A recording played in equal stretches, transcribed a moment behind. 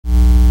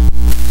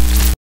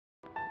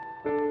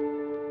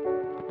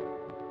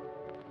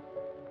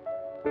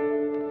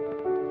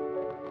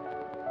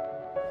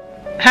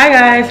Hi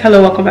guys,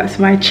 hello, welcome back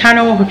to my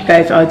channel. Hope you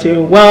guys are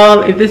doing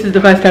well. If this is the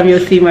first time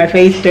you're seeing my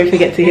face, don't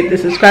forget to hit the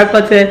subscribe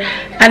button,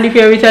 and if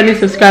you're a returning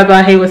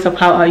subscriber, hey, what's up,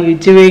 how are you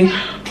doing?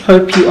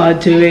 Hope you are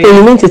doing. So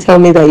you mean to tell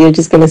me that you're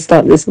just going to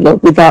start this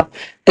vlog without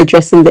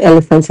addressing the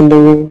elephant in the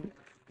room?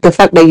 The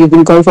fact that you've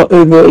been gone for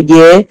over a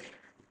year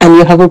and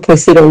you haven't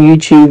posted on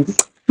YouTube.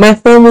 My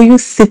friend, will you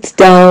sit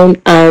down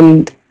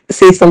and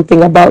say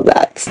something about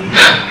that?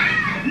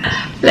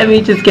 Let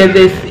me just get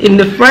this in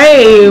the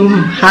frame.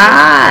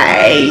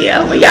 Hi.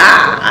 Oh my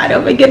god.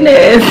 Oh my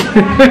goodness.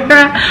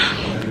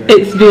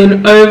 It's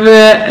been over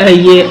a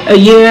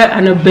year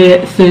and a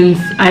bit since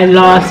I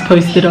last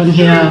posted on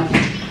here.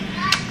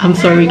 I'm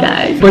sorry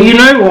guys, but you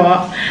know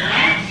what?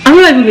 I'm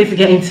not even going to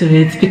get into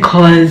it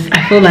because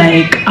I feel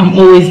like I'm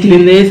always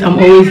doing this. I'm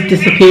always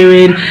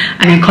disappearing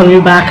and then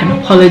coming back and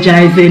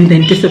apologizing,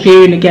 then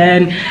disappearing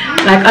again.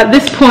 Like at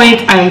this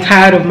point, I am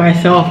tired of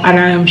myself, and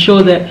I am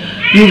sure that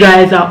you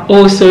guys are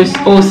also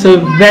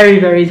very,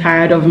 very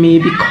tired of me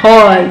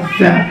because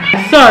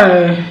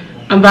so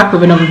I'm back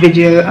with another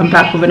video. I'm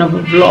back with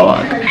another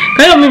vlog. Can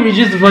you help me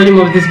reduce the volume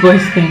of this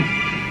voice thing?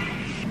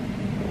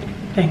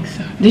 Thanks.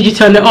 Did you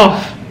turn it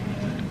off?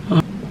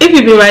 If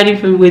you've been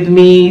riding with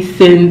me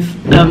since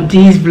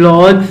these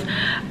vlogs,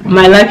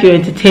 my life, your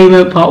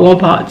entertainment, part 1,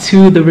 part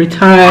 2, the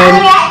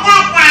return.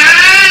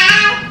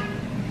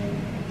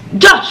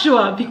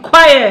 Joshua, be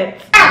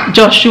quiet.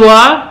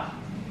 Joshua,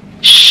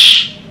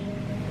 shh.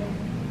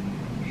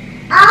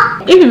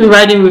 If you've been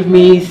riding with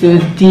me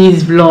since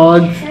these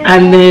vlogs,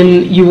 and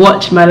then you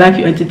watch my life,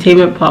 your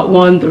entertainment, part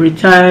 1, the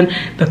return,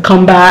 the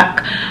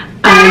comeback,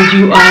 and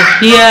you are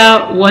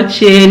here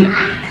watching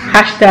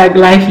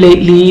 #life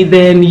lately,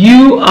 then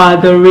you are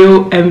the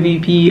real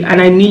MVP,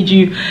 and I need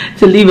you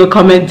to leave a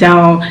comment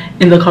down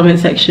in the comment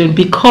section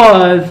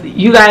because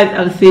you guys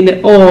have seen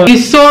it all. You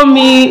saw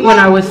me when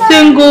I was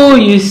single,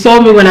 you saw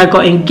me when I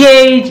got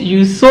engaged,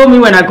 you saw me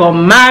when I got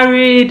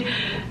married,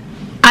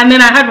 and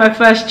then I had my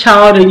first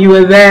child and you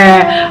were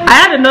there. I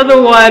had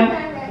another one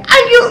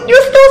and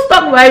you still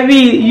stuck by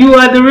me. You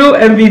are the real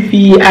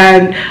MVP,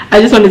 and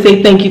I just want to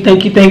say thank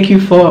you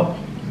for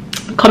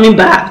coming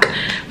back,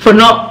 for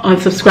not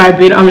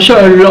unsubscribing. I'm sure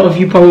a lot of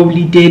you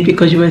probably did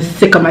because you were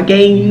sick of my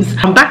games.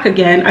 I'm back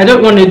again. I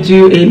don't want to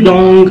do a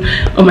long,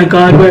 oh my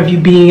god, where have you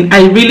been?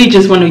 I really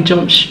just want to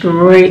jump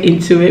straight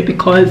into it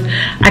because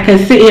I can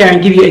sit here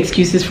and give you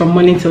excuses from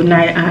morning till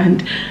night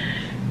and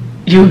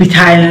you'll be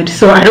tired.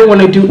 So I don't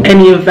want to do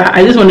any of that.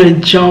 I just want to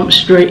jump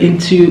straight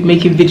into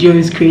making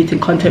videos, creating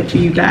content for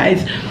you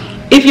guys.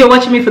 If you're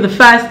watching me for the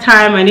first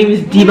time, my name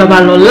is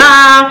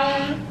deebabalola.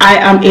 I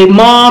am a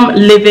mom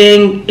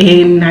living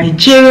in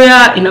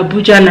Nigeria, in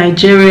Abuja,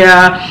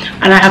 Nigeria,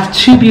 and I have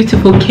 2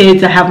 beautiful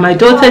kids. I have my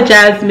daughter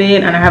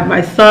Jasmine and I have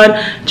my son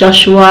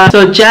Joshua.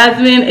 So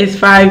Jasmine is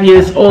 5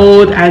 years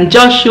old and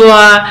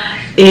Joshua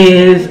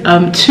is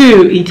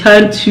 2. He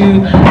turned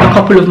 2 a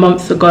couple of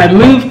months ago. I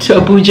moved to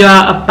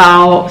Abuja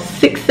about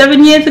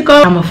 6-7 years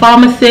ago. I'm a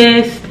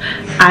pharmacist.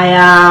 I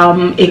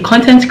am a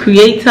content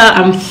creator.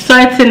 I'm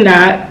certain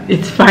that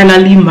it's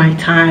finally my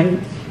time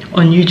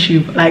on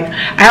YouTube. Like,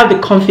 I have the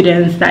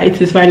confidence that it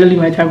is finally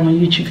my time on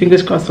YouTube.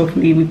 Fingers crossed,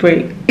 hopefully we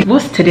break.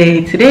 What's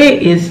today? Today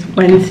is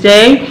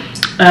Wednesday,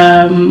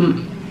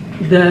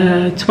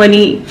 the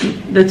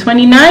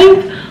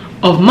 29th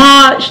of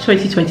March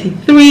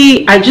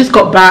 2023. I just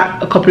got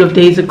back a couple of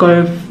days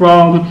ago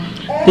from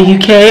the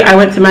UK. I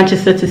went to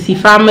Manchester to see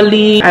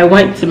family. I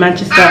went to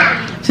Manchester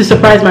to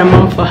surprise my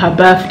mom for her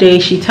birthday.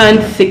 She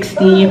turned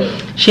 60.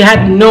 She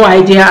had no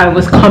idea I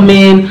was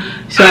coming,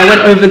 so I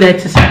went over there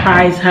to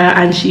surprise her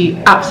and she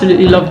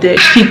absolutely loved it.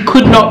 She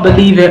could not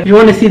believe it. If you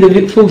want to see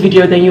the full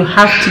video, then you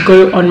have to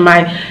go on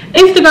my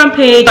Instagram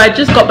page. I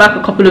just got back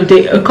a couple of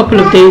days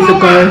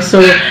ago, so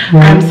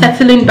I'm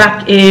settling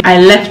back in. I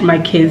left my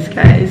kids,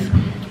 guys.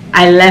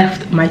 I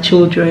left my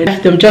children. I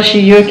left them. Josh, are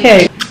you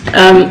okay?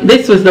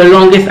 This was the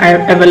longest I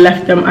ever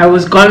left them. I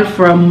was gone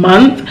for a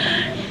month.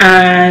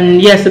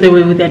 And yeah, so they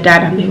were with their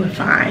dad and they were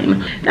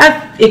fine.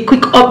 That's a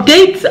quick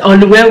update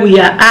on where we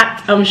are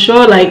at. I'm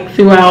sure like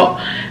throughout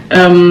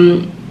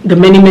the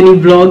many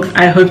vlogs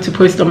I hope to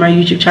post on my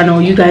YouTube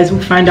channel, you guys will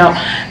find out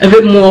a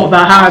bit more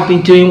about how I've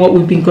been doing,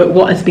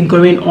 what has been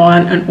going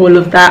on and all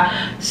of that.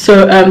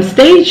 So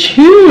stay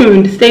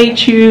tuned. Stay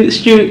tuned.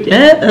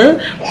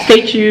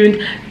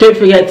 Don't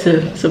forget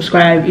to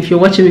subscribe. If you're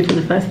watching me for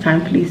the first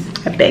time, please,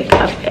 I beg.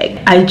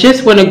 I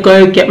just want to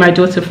go get my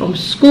daughter from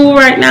school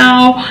right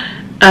now.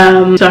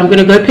 So I'm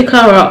gonna go pick her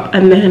up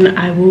and then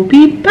I will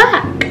be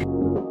back.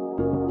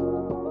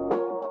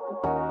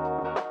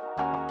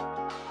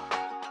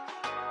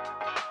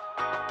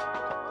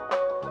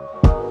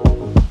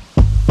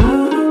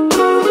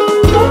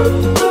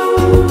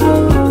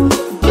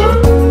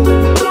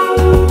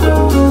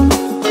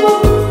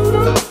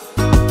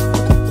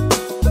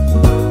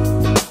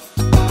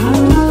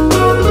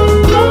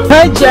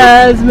 Hi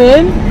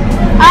Jasmine.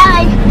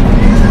 Hi.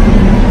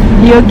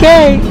 You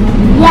okay?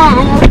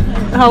 Yeah.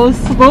 How was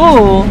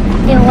school?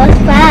 It was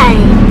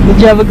fine. Did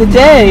you have a good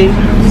day?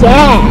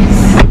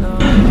 Yes.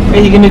 Are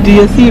you gonna do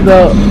your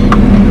seatbelt?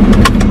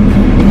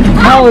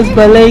 How was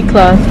ballet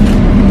class?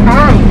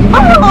 Hi.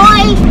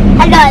 Hi.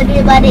 Hello,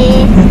 everybody.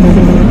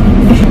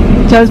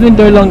 Jasmine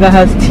no longer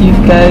has teeth,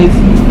 guys.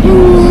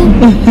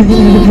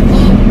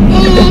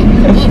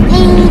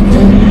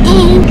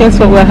 Guess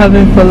what we're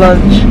having for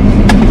lunch?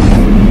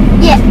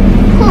 Yeah.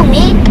 Who,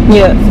 me?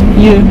 Yeah,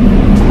 you.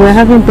 We're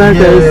having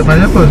burgers. Yeah, my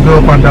neighbors go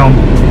up and down.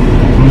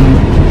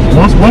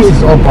 Once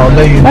it's up, I'll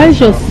let you know. Why is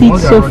your seat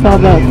so far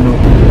back?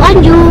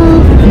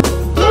 Bonjour.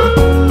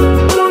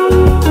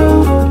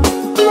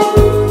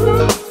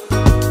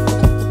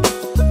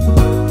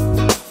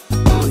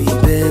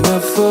 We've been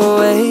up for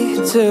way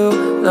too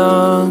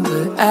long,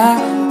 but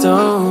I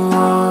don't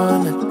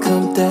wanna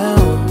come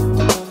down.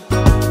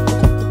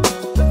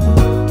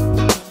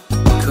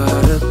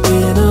 Caught up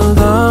in a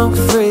long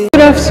free.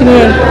 Good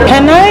afternoon.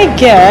 Can I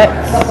get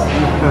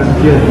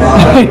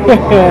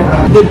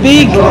the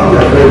big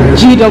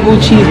G double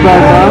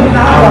cheeseburger?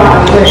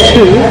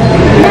 2.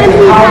 Can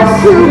we have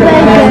 2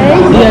 burgers?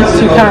 Yes,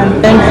 you can.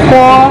 And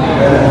 4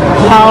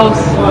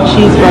 house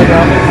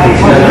cheeseburger.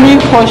 3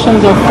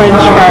 portions of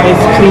French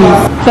fries,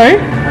 please. Sorry?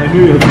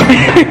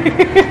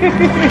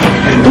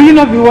 Will you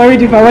not be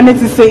worried if I wanted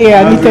to say,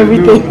 yeah, I need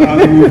everything?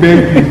 I will beg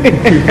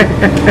you.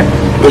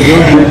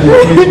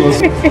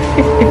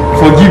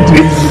 Forgive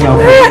me.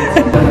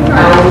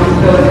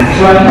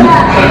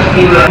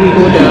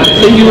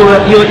 So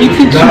you're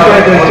eating 2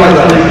 burgers,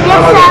 Jasmine?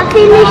 Yes, I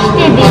finished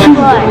it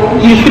before.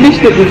 You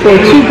finished it before.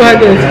 2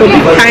 burgers for the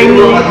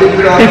tiny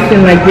person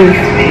like this.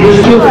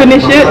 You'll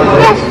finish it?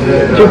 Yes,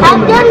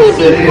 I've done it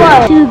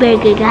before. 2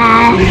 burgers,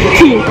 guys.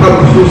 2.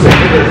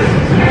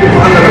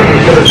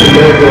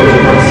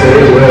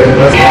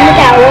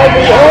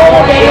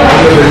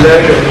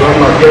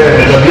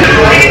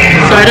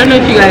 So I don't know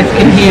if you guys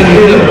can hear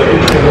me,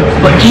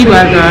 but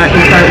G-Burger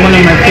is like one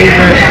of my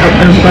favorite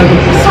burger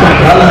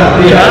spots in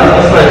Abuja.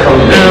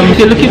 If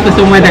you're looking for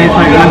somewhere that is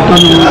like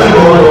McDonald's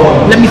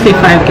or let me say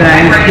Five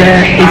Guys,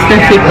 their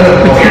aesthetic is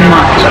pretty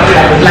much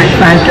like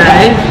Five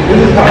Guys.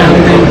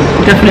 Then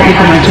definitely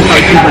come and check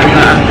out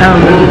G-Burger.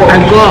 I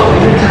got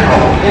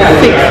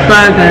 6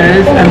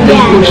 burgers and 3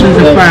 portions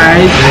of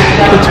fries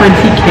for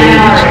 20k.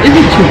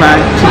 Isn't too bad,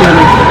 to be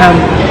honest.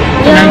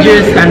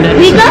 Nigeria standard.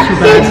 We got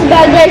 6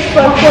 burgers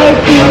for 4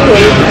 people.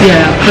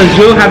 Yeah, because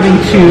you're having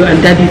 2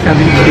 and Daddy's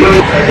having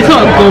 2. It's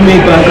not a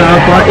gourmet burger,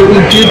 but it will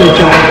do the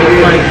job.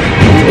 Like,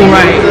 it's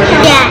alright.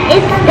 Yeah,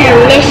 it's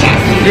delicious.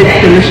 It's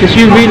delicious.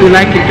 You really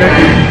like it, don't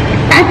you?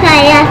 That's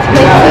why I asked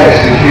for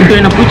 2. If you're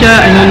in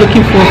Abuja and you're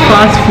looking for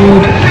fast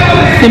food,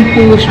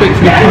 simple, straight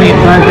to the point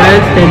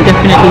burgers, then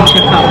definitely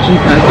check out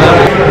G-Burger.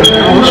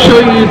 I'll show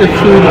you the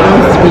food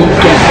once we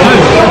get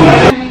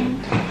home.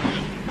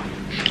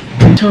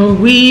 So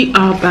we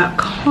are back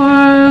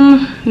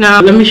home.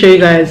 Now let me show you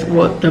guys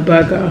what the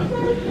burger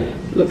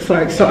looks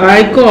like. So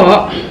I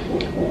got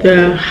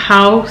the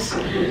house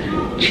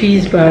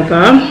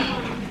cheeseburger.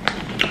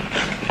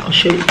 I'll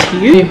show it to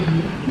you.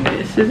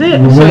 This is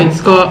it. So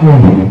it's got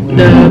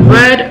the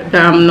bread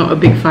that I'm not a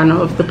big fan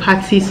of, the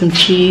patty, some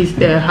cheese,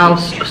 the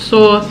house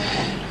sauce,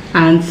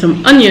 and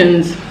some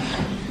onions.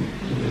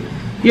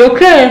 You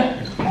okay?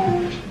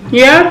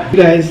 Yeah?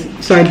 Guys,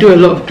 so I do a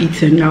lot of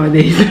eating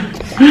nowadays.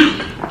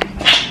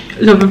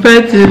 So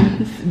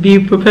be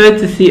prepared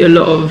to see a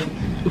lot of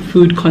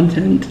food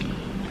content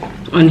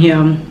on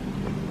here.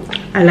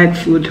 I like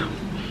food.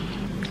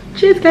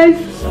 Cheers, guys.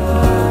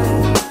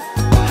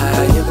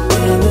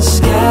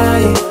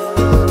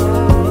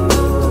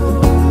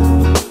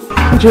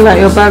 Do you like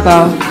your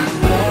burger?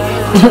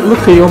 Look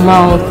at your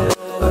mouth.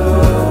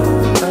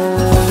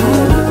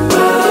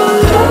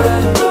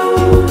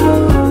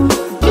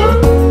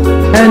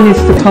 That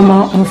needs to come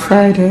out on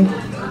Friday.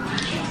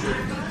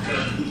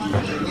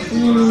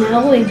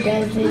 No, it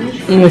doesn't.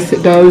 Yes,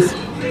 it does.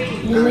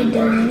 No, it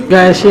doesn't.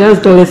 Guys, she has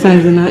dollar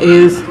signs in her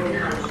ears.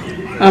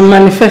 I'm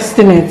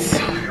manifesting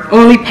it.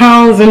 Only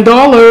pounds and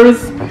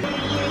dollars.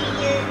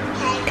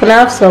 Can I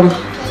have some?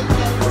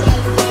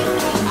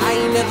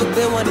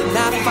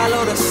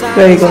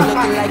 There you go.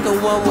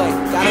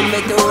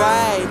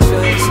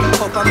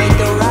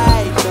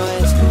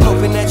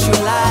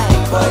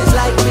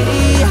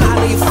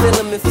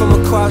 From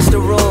across the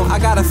room, I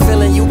got a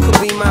feeling you could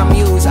be my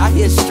muse. I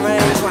hear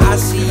strange when I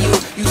see you.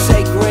 You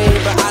say green,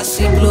 but I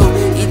see blue.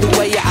 Either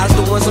way, your eyes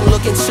the ones I'm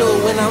looking to.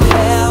 When I'm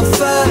hell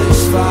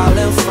first,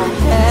 falling from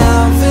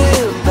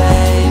heaven,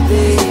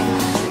 baby.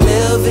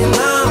 Living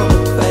on the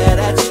prayer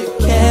that you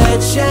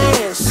catch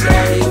and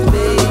save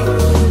me.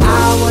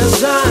 I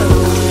was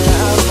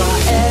unaware of my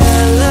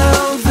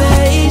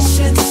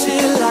elevation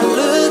till I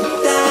look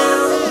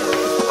down.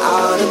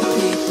 All the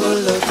people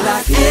look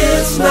like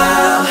it's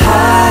my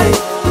high.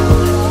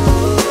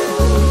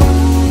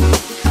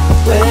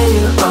 When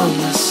you're on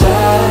my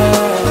side,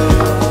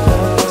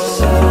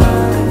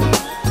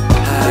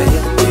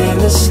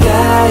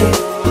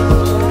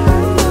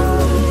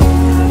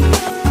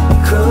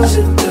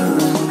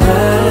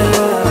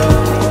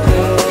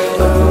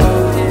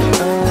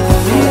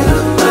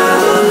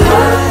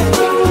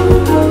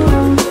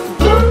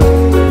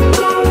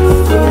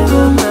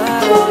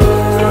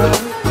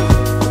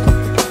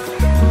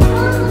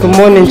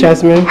 morning,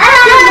 Jasmine.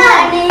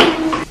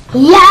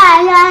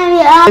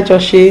 Yeah. Hi,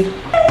 Joshi.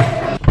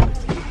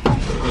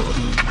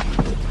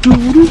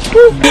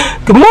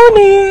 Good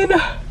morning.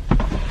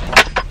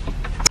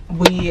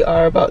 We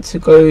are about to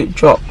go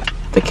drop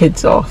the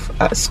kids off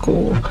at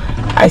school.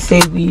 I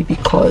say we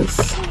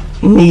because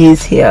Nee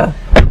is here.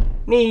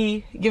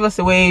 Nee, give us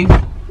a wave.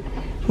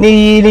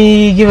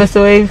 Nee, give us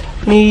a wave.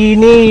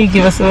 Nee,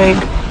 give us a wave.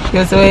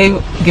 Give us a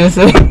wave. Give us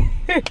a wave.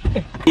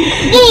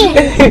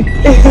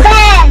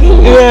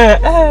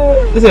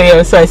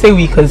 Yeah. So I say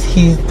we because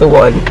he's the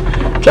one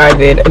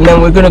driving, and then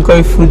we're gonna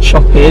go food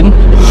shopping.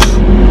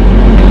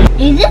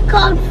 Is it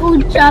called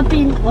food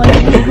shopping or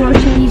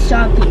grocery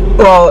shopping?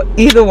 Well,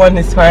 either one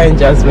is fine,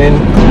 Jasmine.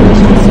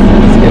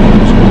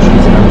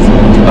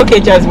 Okay,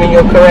 Jasmine,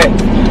 you're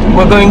correct.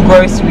 We're going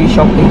grocery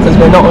shopping because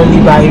we're not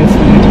only buying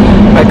food.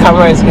 My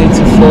camera is going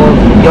to fall.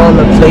 Y'all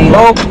are playing.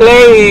 Oh,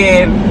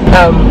 playing.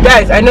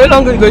 Guys, I no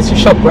longer go to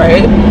shop,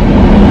 right?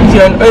 If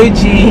you're an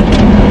OG,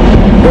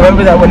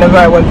 remember that whenever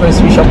I went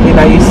grocery shopping,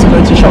 I used to go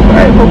to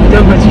ShopRite, but we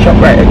don't go to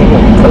ShopRite anymore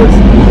because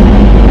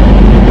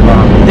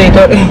they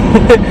don't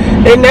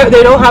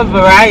they don't have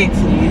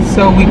variety.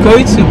 So we go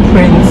to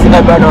Prince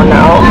Eboh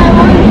now. I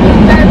want to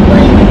start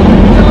going to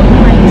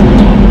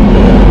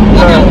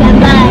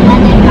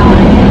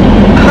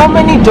How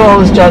many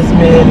dolls,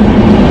 Jasmine?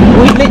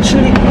 We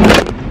literally.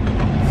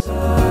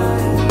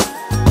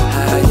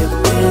 High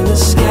up in the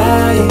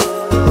sky,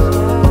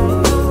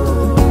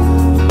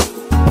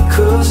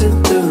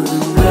 cruising through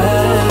the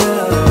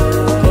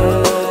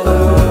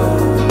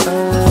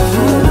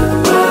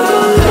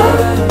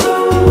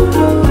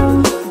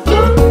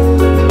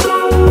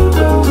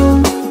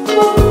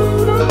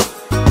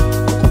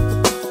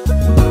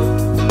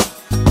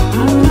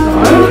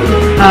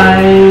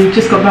I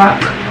just got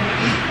back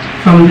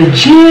from the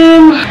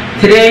gym.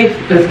 Today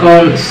has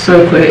gone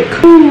so quick.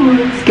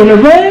 Ooh, it's gonna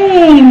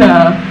rain.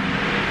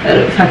 It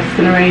looks like it's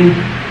gonna rain.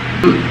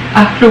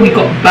 After we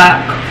got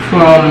back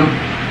from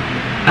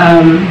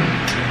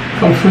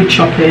food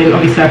shopping,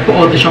 obviously I put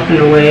all the shopping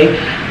away.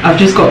 I've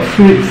just got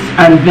fruits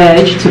and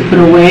veg to put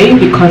away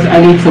because I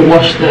need to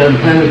wash them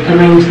and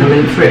arrange them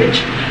in the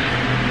fridge.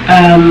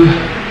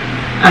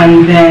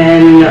 And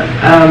then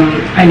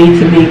I need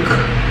to make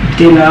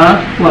dinner,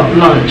 well,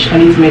 lunch. I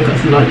need to make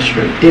us lunch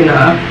for dinner.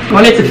 I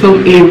wanted to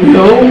film a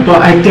reel,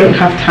 but I don't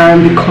have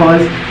time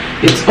because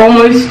it's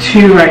almost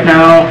 2 right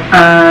now,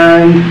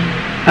 and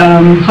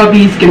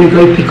hubby's gonna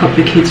go pick up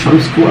the kids from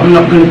school. I'm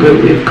not gonna go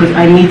with because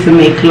I need to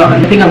make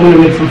lunch. I think I'm gonna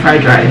make some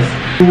fried rice.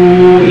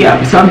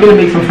 Yeah, so I'm gonna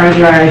make some fried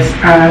rice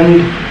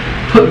and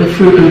put the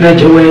fruit and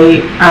veg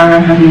away,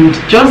 and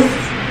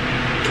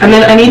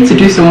then I need to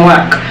do some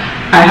work.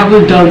 I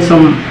haven't done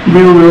some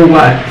real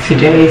work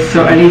today,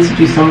 so I need to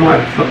do some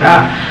work for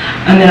that.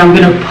 And then I'm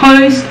gonna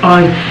post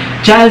on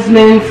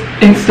Jasmine's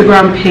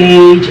Instagram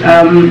page.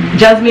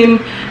 Jasmine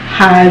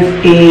has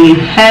a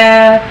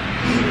hair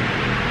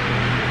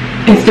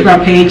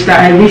Instagram page that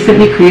I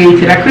recently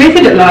created. I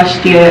created it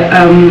last year.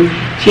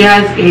 She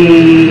has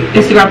a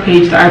Instagram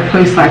page that I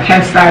post like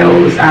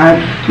hairstyles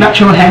and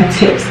natural hair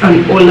tips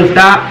and all of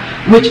that,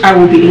 which I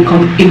will be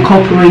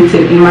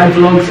incorporating in my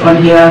vlogs on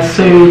here.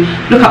 So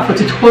look out for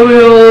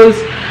tutorials.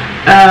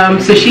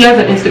 So she has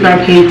an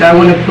Instagram page that I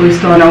want to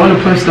post on. I want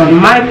to post on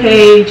my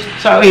page.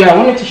 So yeah, I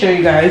wanted to show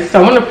you guys.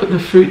 So I want to put the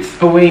fruits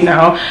away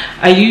now.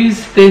 I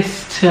use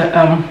this to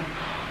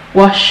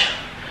wash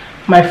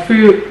my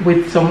fruit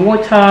with some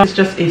water. It's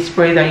just a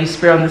spray that you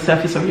spray on the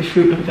surface of your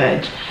fruit and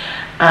veg.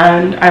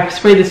 And I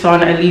spray this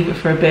on, I leave it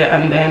for a bit,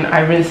 and then I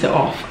rinse it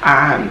off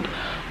and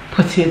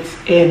put it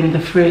in the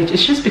fridge.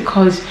 It's just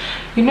because,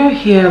 you know,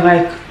 here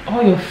like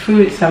all your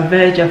fruits and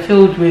veg are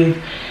filled with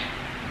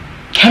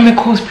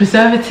chemicals,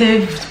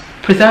 preservatives,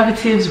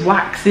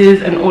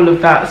 waxes and all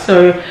of that.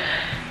 So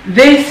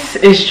this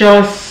is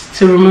just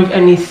to remove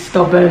any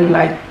stubborn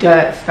like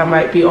dirt that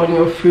might be on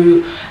your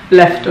fruit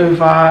left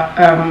over.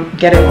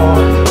 Get it off,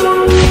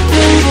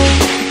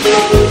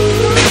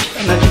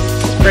 and I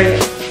just spray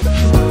it.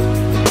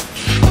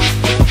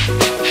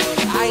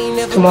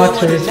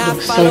 Tomatoes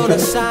look so good.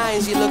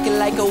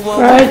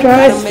 Fried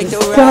rice is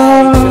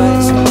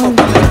done.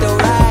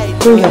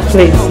 Bring your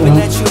plates now.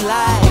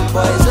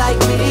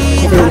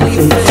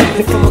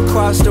 From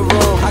across the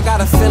room, I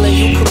got a feeling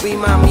you could be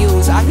my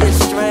muse. I hear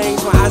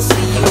strange when I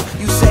see you.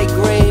 You say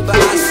green, but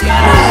I see you.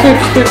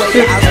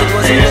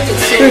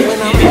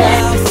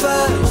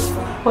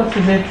 What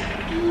is it?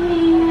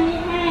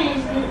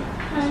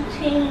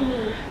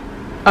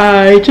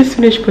 I just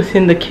finished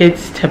putting the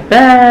kids to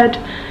bed,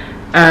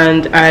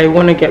 and I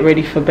want to get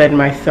ready for bed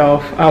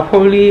myself. I'll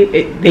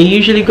probably, they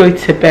usually go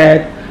to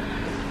bed,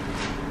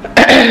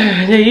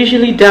 they're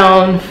usually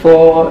down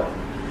for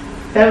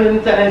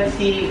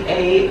 7:30,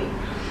 8.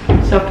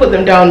 So I put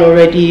them down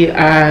already,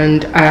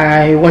 and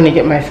I want to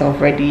get myself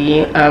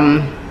ready.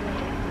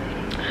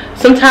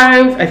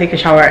 Sometimes I take a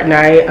shower at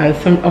night, and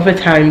some other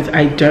times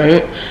I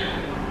don't,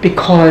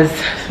 because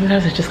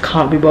sometimes I just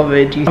can't be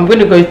bothered. I'm going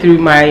to go through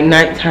my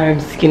nighttime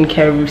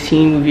skincare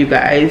routine with you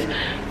guys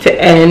to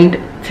end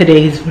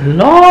today's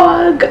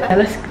vlog.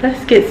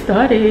 let's get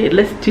started.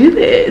 Let's do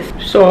this.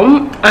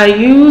 So I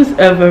use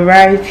a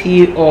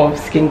variety of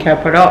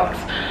skincare products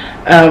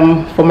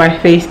for my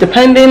face,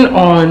 depending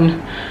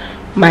on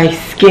my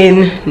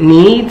skin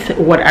needs,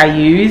 what I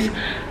use.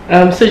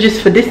 So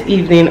just for this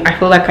evening, I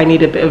feel like I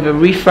need a bit of a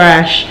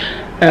refresh.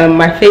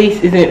 My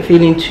face isn't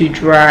feeling too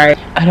dry.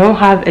 I don't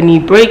have any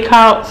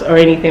breakouts or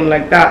anything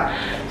like that.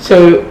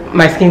 So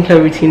my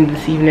skincare routine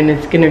this evening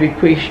is going to be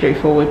pretty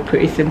straightforward,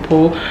 pretty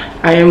simple.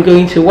 I am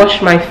going to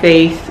wash my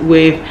face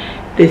with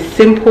this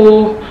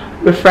simple,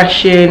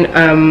 refreshing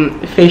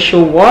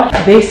facial wash.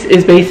 This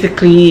is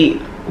basically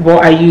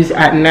what I use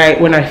at night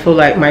when I feel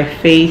like my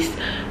face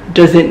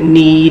doesn't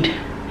need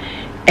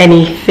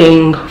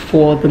anything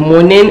for the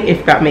morning,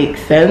 if that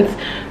makes sense.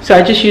 So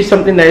I just use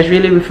something that is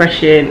really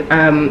refreshing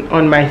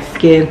on my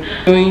skin.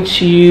 I'm going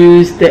to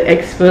use the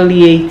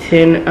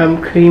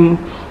exfoliating cream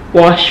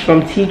wash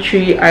from Tea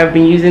Tree. I've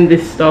been using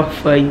this stuff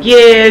for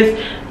years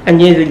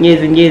and years and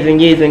years and years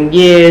and years and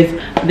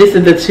years. These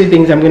are the two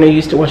things I'm going to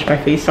use to wash my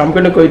face, so I'm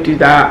going to go do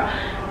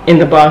that in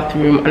the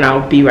bathroom and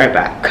I'll be right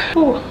back.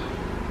 Ooh.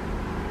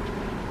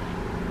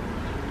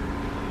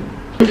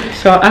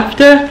 So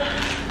after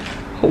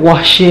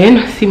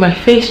washing, see, my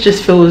face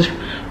just feels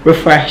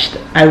refreshed.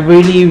 I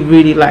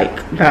really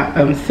like that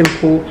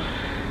simple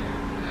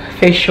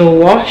facial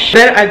wash.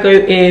 Then I go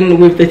in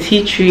with the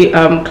Tea Tree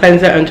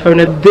cleanser and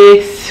toner.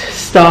 This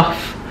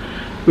stuff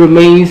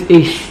remains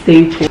a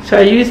staple, so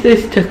I use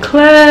this to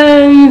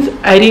cleanse.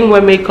 I didn't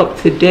wear makeup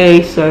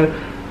today, so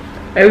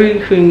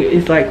everything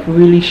is like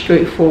really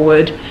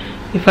straightforward.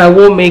 If I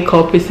wore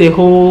makeup, it's a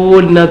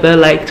whole nother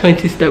like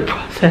 20-step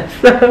process.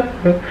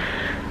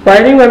 But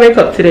I didn't wear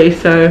makeup today,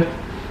 so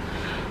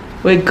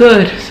we're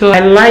good. So I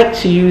like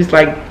to use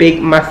like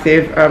big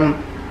massive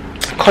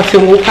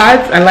cotton wool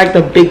pads. I like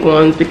the big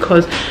ones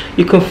because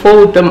you can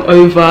fold them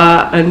over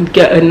and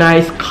get a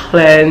nice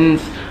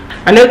cleanse.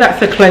 I know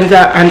that's a cleanser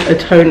and a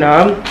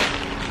toner,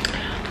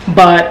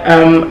 but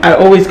I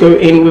always go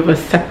in with a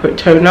separate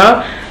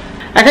toner.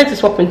 I tend to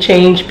swap and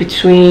change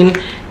between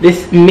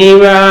this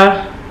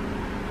mirror,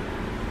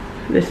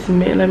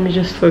 let me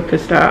just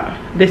focus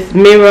that, this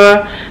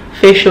mirror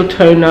facial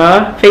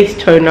toner, face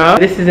toner.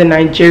 This is a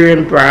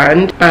Nigerian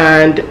brand,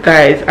 and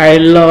guys, I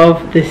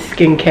love this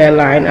skincare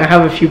line. I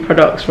have a few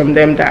products from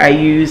them that I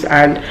use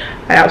and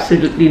I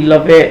absolutely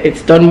love it.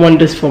 It's done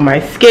wonders for my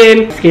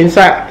skin.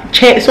 So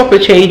I swap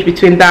and change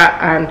between that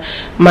and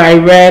my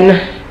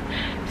Ren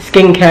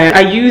skincare.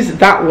 I use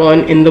that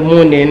one in the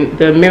morning,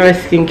 the mirror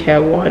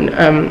skincare one.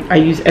 I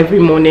use every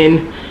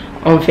morning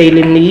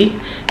unfailingly,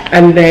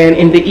 and then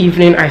in the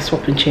evening I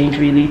swap and change,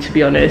 really, to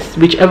be honest,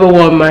 whichever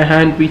one my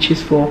hand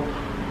reaches for.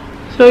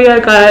 So yeah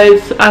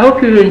guys, I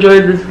hope you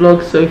enjoyed this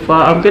vlog so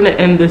far. I'm gonna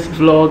end this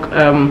vlog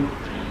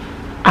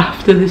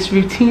after this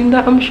routine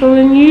that I'm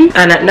showing you.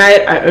 And at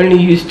night I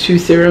only use 2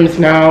 serums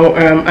now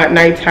at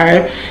night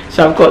time.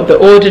 So I've got the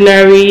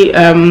Ordinary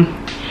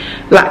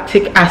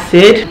lactic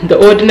acid. The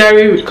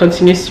Ordinary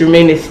continues to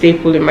remain a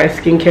staple in my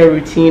skincare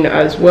routine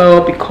as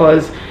well,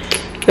 because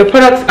the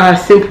products are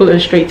simple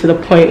and straight to the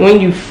point. When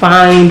you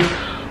find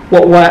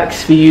what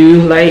works for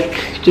you,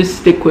 like, just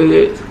stick with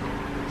it.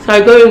 So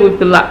I go in with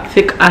the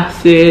lactic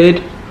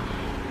acid,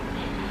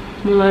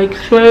 like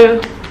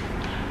so.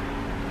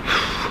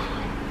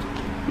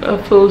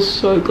 That feels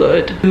so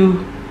good.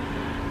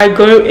 I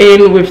go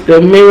in with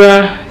the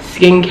Mirror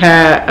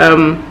skincare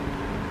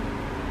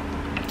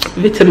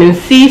vitamin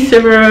C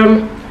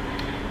serum.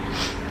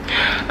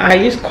 I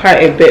use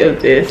quite a bit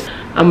of this.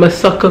 I'm a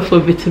sucker for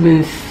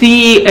vitamin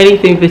C.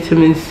 Anything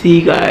vitamin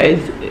C,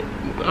 guys,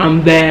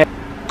 I'm there.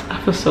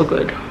 I feel so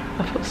good.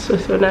 I feel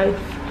so nice.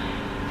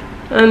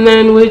 And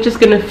then we're just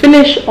gonna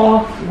finish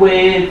off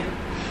with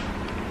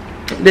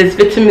this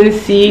vitamin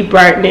C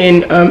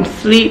brightening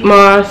sleep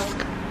mask.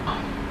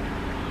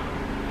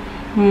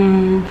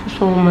 Put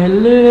some on my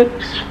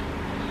lips,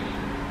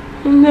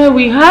 and there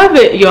we have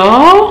it,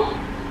 y'all.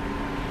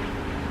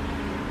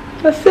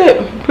 That's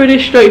it. Pretty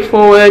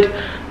straightforward.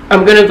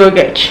 I'm gonna go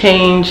get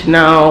changed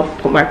now,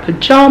 put my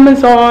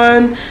pajamas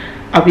on.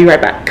 I'll be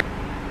right back.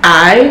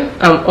 I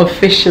am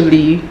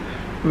officially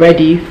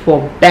ready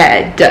for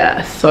bed,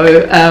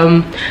 so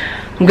I'm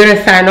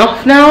gonna sign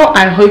off now.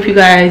 I hope you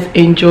guys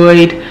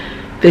enjoyed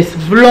this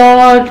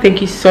vlog. Thank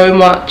you so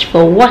much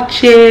for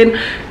watching.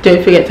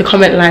 Don't forget to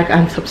comment, like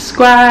and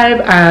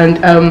subscribe, and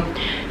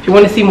if you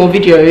want to see more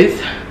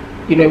videos,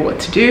 you know what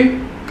to do.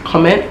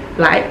 Comment,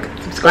 like,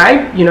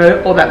 subscribe, you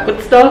know, all that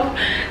good stuff.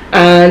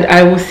 And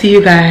I will see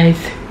you guys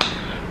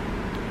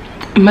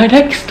in my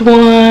next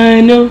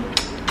one.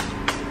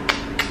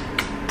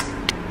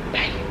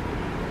 Bye.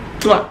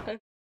 Mwah.